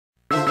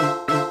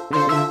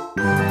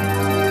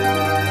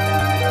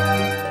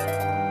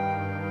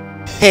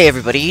Hey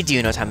everybody, do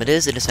you know what time it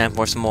is? It is time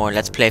for some more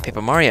Let's Play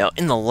Paper Mario.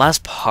 In the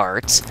last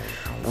part,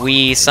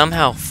 we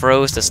somehow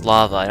froze this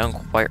lava. I don't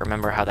quite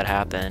remember how that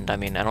happened. I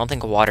mean, I don't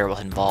think water was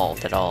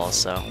involved at all,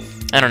 so...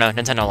 I don't know,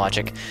 Nintendo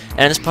logic. And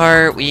in this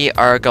part, we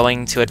are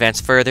going to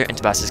advance further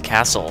into Bowser's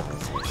Castle.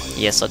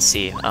 Yes, let's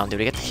see. Did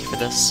we get the key for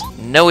this?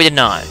 No, we did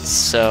not.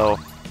 So,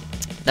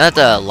 now that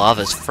the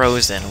lava is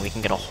frozen, we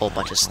can get a whole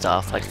bunch of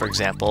stuff. Like, for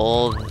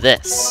example,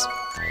 this.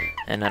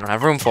 And I don't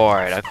have room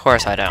for it. Of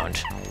course I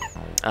don't.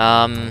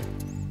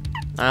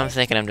 I'm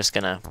thinking I'm just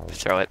gonna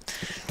throw it.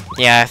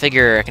 Yeah, I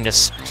figure I can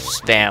just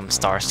spam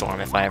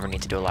Starstorm if I ever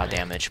need to do a lot of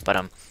damage.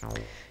 But,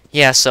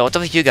 yeah, so what's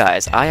up with you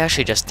guys? I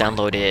actually just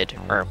downloaded,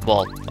 or,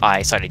 well,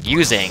 I started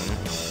using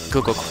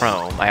Google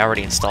Chrome. I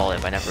already installed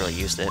it, but I never really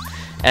used it.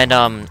 And,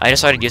 I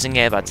just started using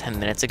it about 10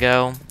 minutes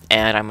ago,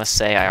 and I must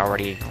say I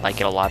already like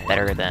it a lot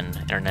better than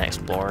Internet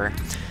Explorer.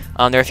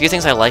 There are a few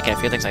things I like and a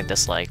few things I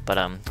dislike, but,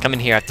 come in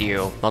here after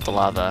you melt the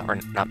lava, or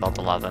not melt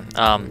the lava,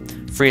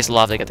 freeze the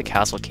lava to get the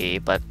castle key,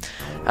 but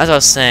as I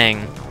was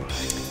saying,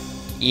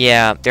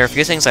 yeah, there are a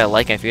few things I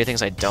like and a few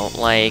things I don't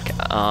like.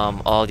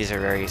 All of these are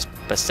very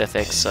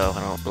specific, so I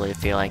don't really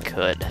feel I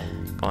could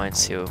go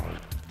into,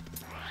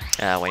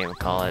 what do you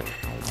call it,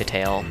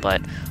 detail,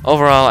 but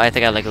overall, I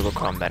think I like Google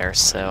Chrome better,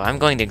 so I'm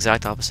going the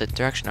exact opposite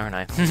direction, aren't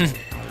I?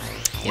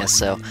 Yeah,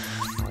 so...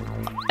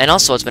 And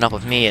also what's been up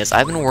with me is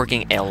I've been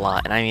working a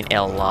lot, and I mean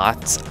a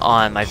lot,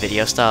 on my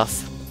video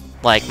stuff,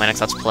 like my next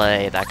Let's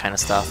Play, that kind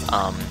of stuff.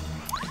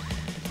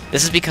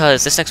 This is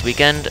because this next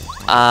weekend,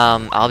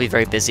 I'll be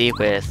very busy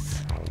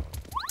with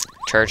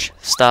church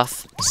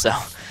stuff, so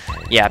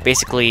yeah,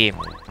 basically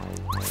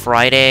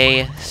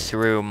Friday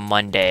through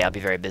Monday I'll be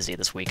very busy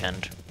this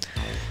weekend.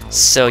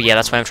 So yeah,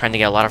 that's why I'm trying to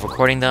get a lot of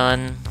recording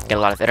done, get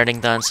a lot of editing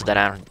done, so that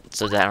I don't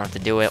have to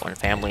do it when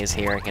family is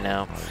here, you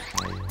know.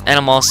 And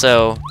I'm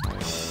also...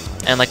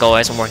 And like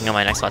always, I'm working on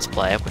my next Let's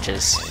Play, which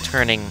is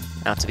turning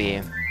out to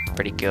be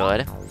pretty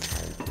good.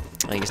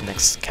 I'll use the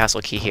next castle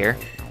key here.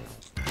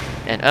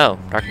 And oh,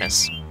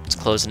 darkness. It's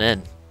closing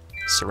in.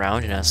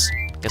 Surrounding us.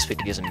 Guess we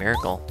could use a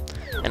miracle.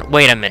 And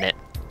wait a minute.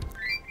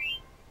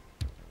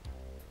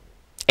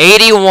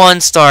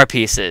 81 star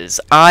pieces.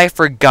 I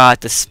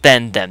forgot to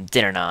spend them,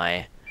 didn't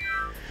I?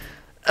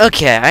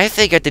 Okay, I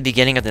think at the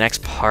beginning of the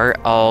next part,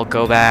 I'll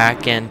go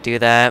back and do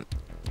that.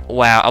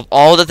 Wow, of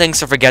all the things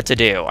to forget to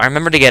do, I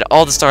remember to get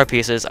all the star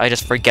pieces, I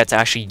just forget to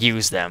actually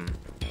use them.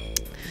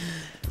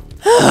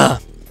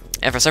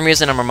 And for some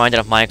reason, I'm reminded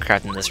of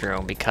Minecraft in this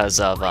room because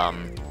of,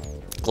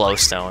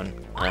 glowstone.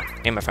 Me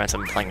and my friends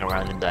have been playing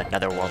around in the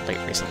netherworld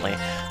recently.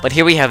 But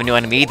here we have a new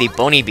enemy, the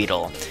Bony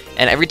Beetle.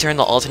 And every turn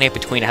they'll alternate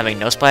between having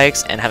no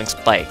spikes and having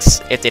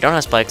spikes. If they don't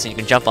have spikes, then you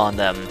can jump on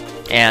them,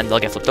 and they'll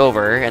get flipped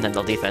over, and then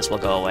their defense will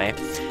go away.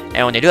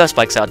 And when they do have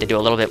spikes out, they do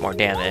a little bit more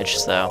damage,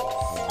 so...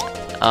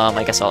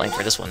 I guess I'll aim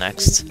for this one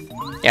next.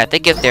 Yeah, I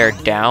think if they're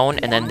down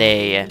and then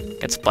they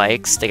get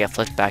spikes, they get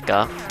flipped back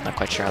up. Not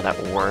quite sure how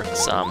that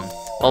works.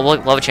 Well,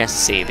 we'll have a chance to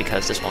see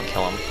because this won't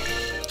kill him.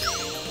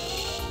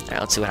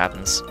 Alright, let's see what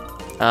happens.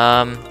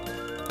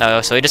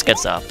 No, so he just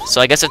gets up. So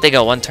I guess if they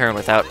go one turn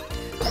without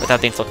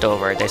being flipped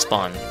over, they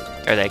spawn.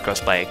 Or they grow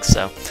spikes,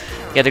 so...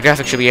 Yeah, the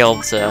graphics should be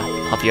able to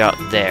help you out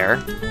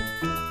there.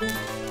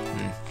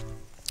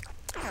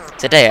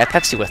 Today, I have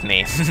Pepsi with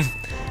me.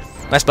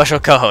 My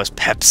special co-host,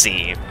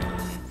 Pepsi.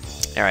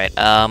 Alright,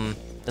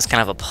 it's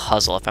kind of a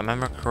puzzle. If I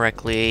remember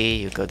correctly,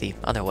 you go the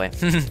other way.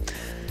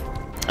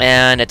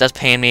 And it does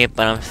pain me,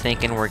 but I'm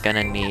thinking we're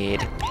gonna need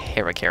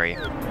Paracarry.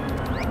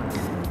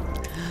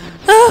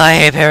 I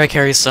hate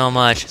Paracarry so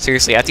much.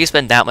 Seriously, after you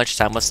spend that much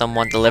time with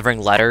someone delivering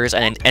letters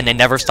and they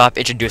never stop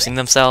introducing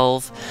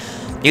themselves,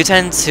 you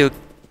tend to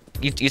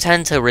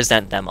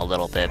resent them a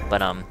little bit,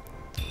 but I'm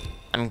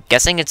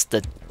guessing it's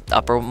the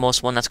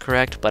uppermost one that's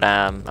correct, but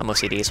I'm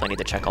OCD, so I need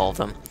to check all of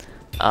them.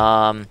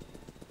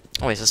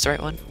 Oh wait, is this the right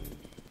one?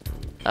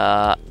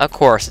 Of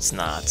course it's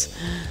not.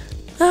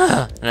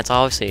 And it's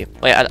obviously...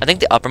 Wait, I think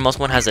the uppermost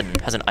one has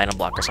an item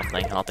block or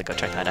something. I'll have to go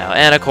check that out.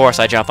 And of course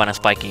I jump on a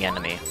spiky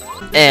enemy.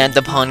 And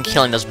upon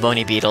killing those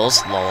bony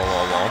beetles,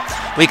 lol,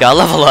 we got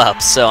level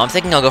up. So I'm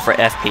thinking I'll go for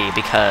FP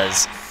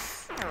because...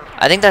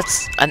 I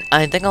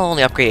think I'll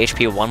only upgrade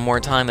HP one more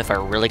time if I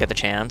really get the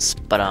chance,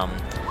 but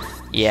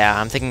yeah,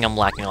 I'm thinking I'm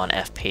lacking on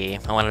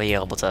FP. I want to be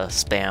able to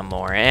spam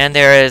more. And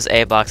there is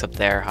a box up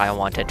there I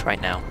wanted right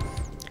now.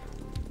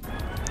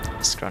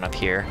 Just run up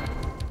here.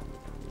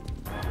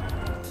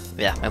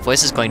 Yeah, my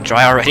voice is going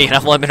dry already, and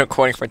I've only been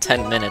recording for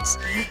 10 minutes.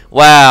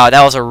 Wow,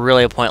 that was a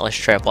really pointless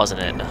trip, wasn't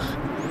it?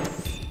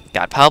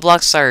 God, power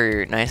blocks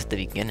are nice at the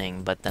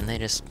beginning, but then they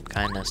just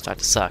kind of start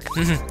to suck.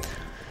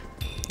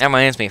 That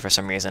reminds me, for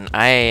some reason,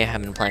 I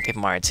have been playing Paper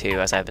Mario 2,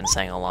 as I've been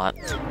saying a lot,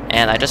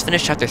 and I just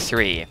finished Chapter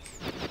 3,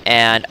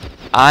 and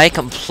I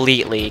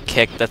completely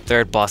kicked the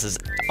third boss's...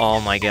 Oh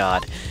my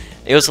god.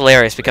 It was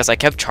hilarious, because I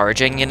kept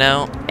charging, you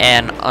know,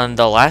 and on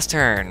the last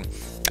turn,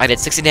 I did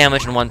 60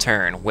 damage in one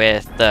turn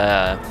with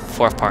the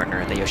fourth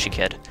partner, the Yoshi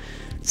kid.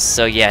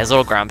 So yeah, his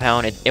little ground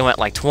pound, it went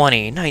like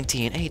 20,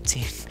 19,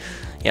 18...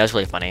 Yeah, it was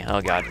really funny.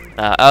 Oh god.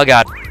 Oh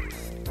god.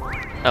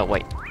 Oh,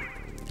 wait.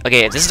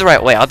 Okay, if this is the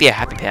right way, I'll be a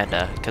happy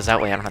panda, because that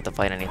way I don't have to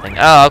fight anything.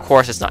 Oh, of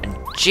course it's not. And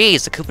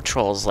jeez, the Koopa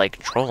Troll is, like,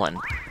 trolling.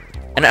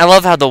 And I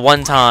love how the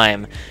one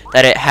time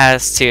that it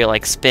has to,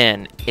 like,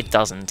 spin, it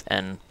doesn't,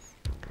 and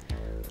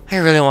I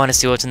really want to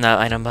see what's in that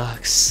item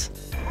box.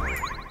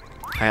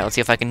 Alright, let's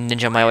see if I can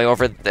ninja my way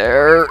over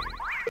there.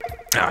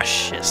 Ah,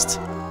 shit.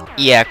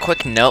 Yeah,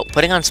 quick note,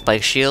 putting on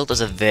Spike Shield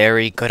is a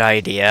very good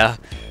idea.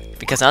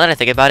 Because now that I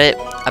think about it,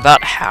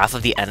 about half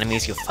of the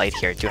enemies you fight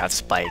here do have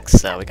spikes,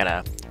 so we got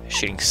a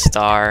shooting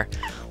star.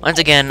 Once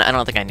again, I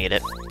don't think I need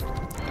it.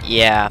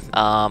 Yeah,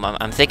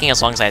 I'm thinking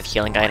as long as I have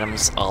healing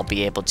items, I'll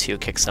be able to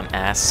kick some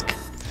ass.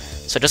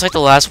 So just like the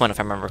last one, if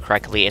I remember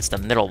correctly, it's the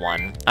middle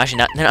one.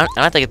 Actually, now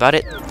I think about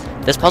it,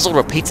 this puzzle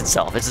repeats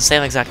itself. It's the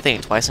same exact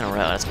thing twice in a row.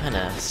 That's kind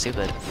of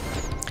stupid.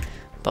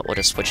 But we'll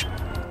just switch.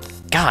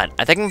 God,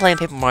 I think I'm playing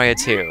Paper Mario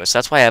 2, so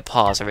that's why I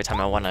pause every time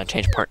I want to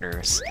change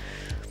partners.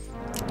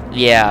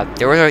 Yeah,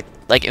 there were,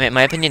 like, in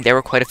my opinion, there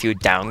were quite a few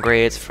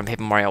downgrades from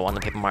Paper Mario 1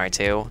 to Paper Mario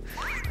 2.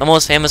 The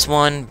most famous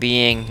one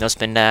being no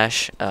spin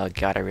dash. Oh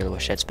god, I really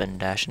wish I had spin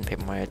dash in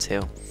Paper Mario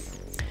 2.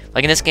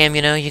 Like in this game,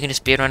 you know, you can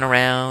just speed run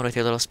around with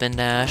your little spin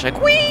dash,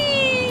 like,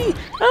 whee!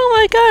 Oh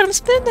my god, I'm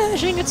spin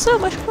dashing, it's so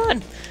much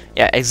fun!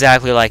 Yeah,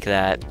 exactly like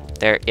that.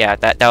 Yeah,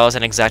 that was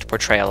an exact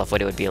portrayal of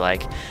what it would be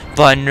like.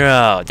 But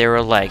no, they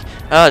were like,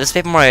 oh, this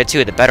Paper Mario 2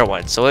 is the better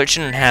one, so it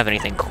shouldn't have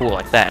anything cool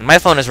like that. And my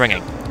phone is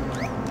ringing.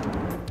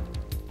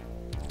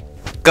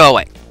 Go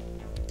away.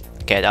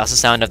 Okay, that was the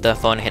sound of the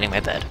phone hitting my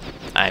bed.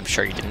 I'm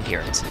sure you didn't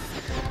hear it.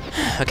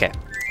 Okay.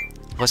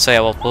 So yeah,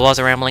 what was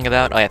I rambling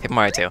about? Oh yeah, Paper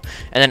Mario 2.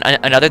 And then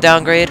another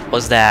downgrade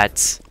was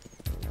that...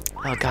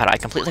 Oh god, I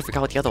completely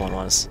forgot what the other one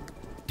was.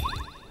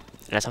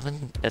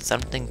 It's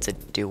something to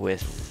do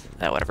with...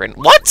 whatever.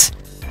 What?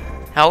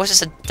 How was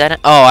this a dead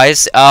end? Oh, I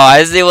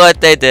see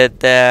what they did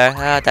there.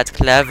 Ah, that's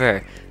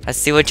clever. I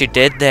see what you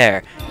did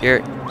there.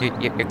 You're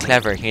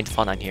clever. You need to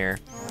fall down here.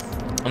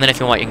 And then if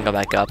you want, you can go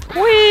back up.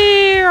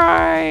 Whee!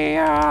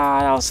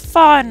 That was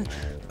fun!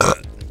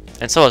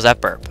 And so was that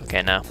burp.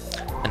 Okay, now.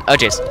 And, oh,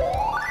 jeez.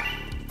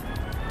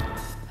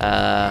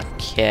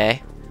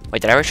 Okay.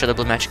 Wait, did I ever show the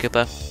blue Magic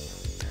Koopa?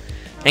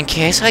 In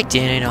case I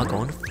didn't, I'll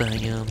go and find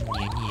him.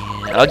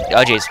 Oh,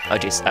 jeez. Oh,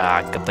 jeez.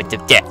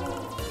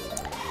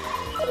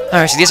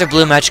 Alright, so these are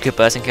blue Magic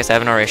Koopas, in case I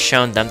haven't already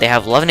shown them. They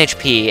have 11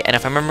 HP, and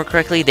if I remember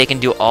correctly, they can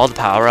do all the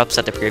power-ups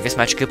that the previous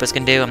Magic Koopas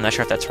can do. I'm not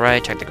sure if that's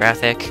right. Check the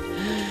graphic.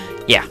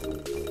 Yeah.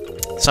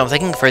 So I'm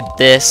thinking for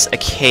this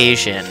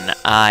occasion,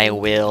 I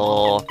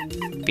will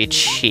be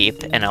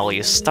cheap, and I will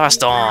use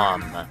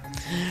Starstorm.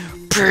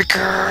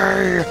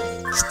 PK!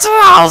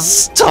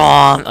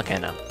 Starstorm! Okay,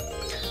 no.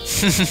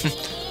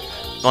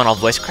 Going all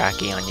voice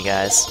cracky on you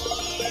guys.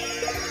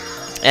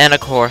 And of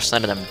course,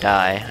 none of them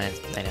die.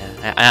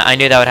 I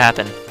knew that would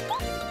happen.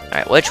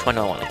 Alright, which one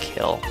do I want to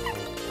kill?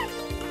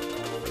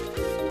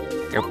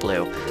 You're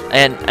blue.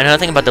 And another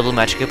thing about the blue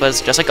Magic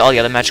Koopas, just like all the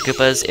other Magic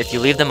Koopas, if you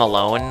leave them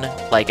alone,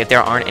 like if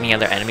there aren't any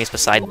other enemies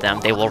beside them,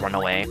 they will run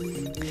away.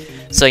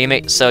 So you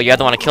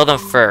either want to kill them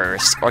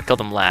first or kill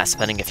them last,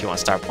 depending if you want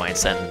star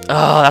points. And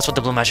oh, that's what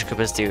the blue Magic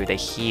Koopas do. They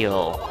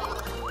heal.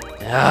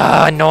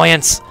 Ah,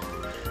 annoyance.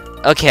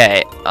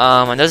 Okay,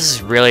 and this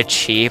is really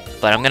cheap,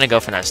 but I'm gonna go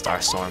for that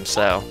Starstorm.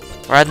 So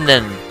rather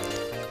than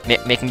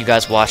making you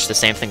guys watch the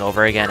same thing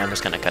over again, I'm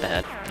just gonna cut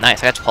ahead.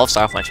 Nice, I got 12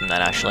 star points from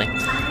that actually.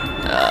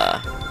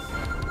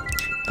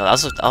 No,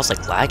 that was like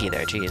laggy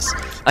there, jeez.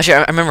 Actually,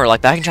 I remember,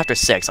 like, back in Chapter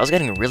 6, I was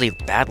getting really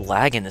bad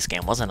lag in this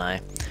game, wasn't I?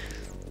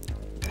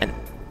 And,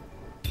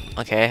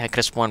 okay, I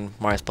could've sworn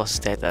Mario's supposed to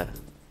stay at the,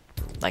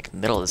 like,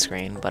 middle of the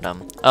screen, but,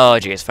 oh,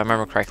 jeez, if I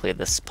remember correctly,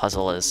 this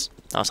puzzle is...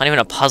 No, it's not even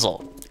a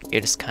puzzle. You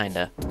just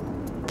kinda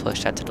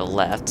push that to the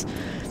left.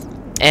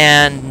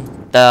 And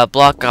the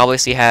block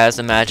obviously has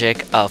the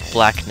magic of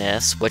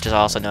blackness, which is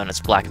also known as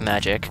black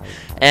magic,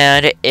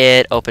 and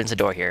it opens a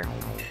door here.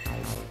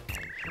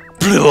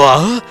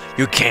 Blua,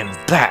 you came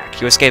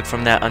back. You escaped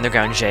from that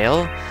underground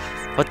jail,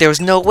 but there was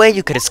no way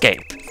you could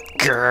escape.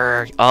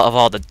 Grrr, of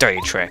all the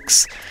dirty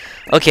tricks.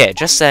 Okay,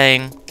 just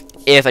saying,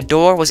 if a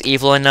door was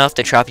evil enough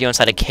to trap you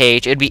inside a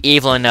cage, it'd be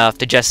evil enough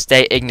to just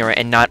stay ignorant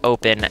and not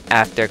open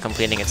after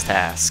completing its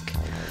task.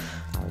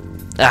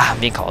 Ah, I'm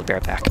being called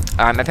bareback.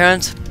 My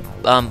parents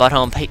bought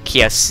home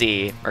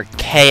KFC, or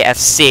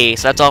KFC,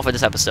 so that's all for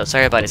this episode.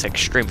 Sorry about its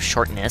extreme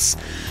shortness.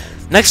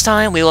 Next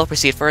time, we will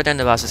proceed further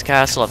into Bowser's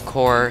Castle, of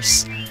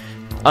course.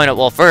 Oh no,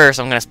 well first,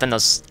 I'm gonna spend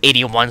those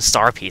 81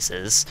 star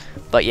pieces.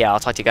 But yeah, I'll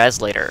talk to you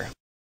guys later.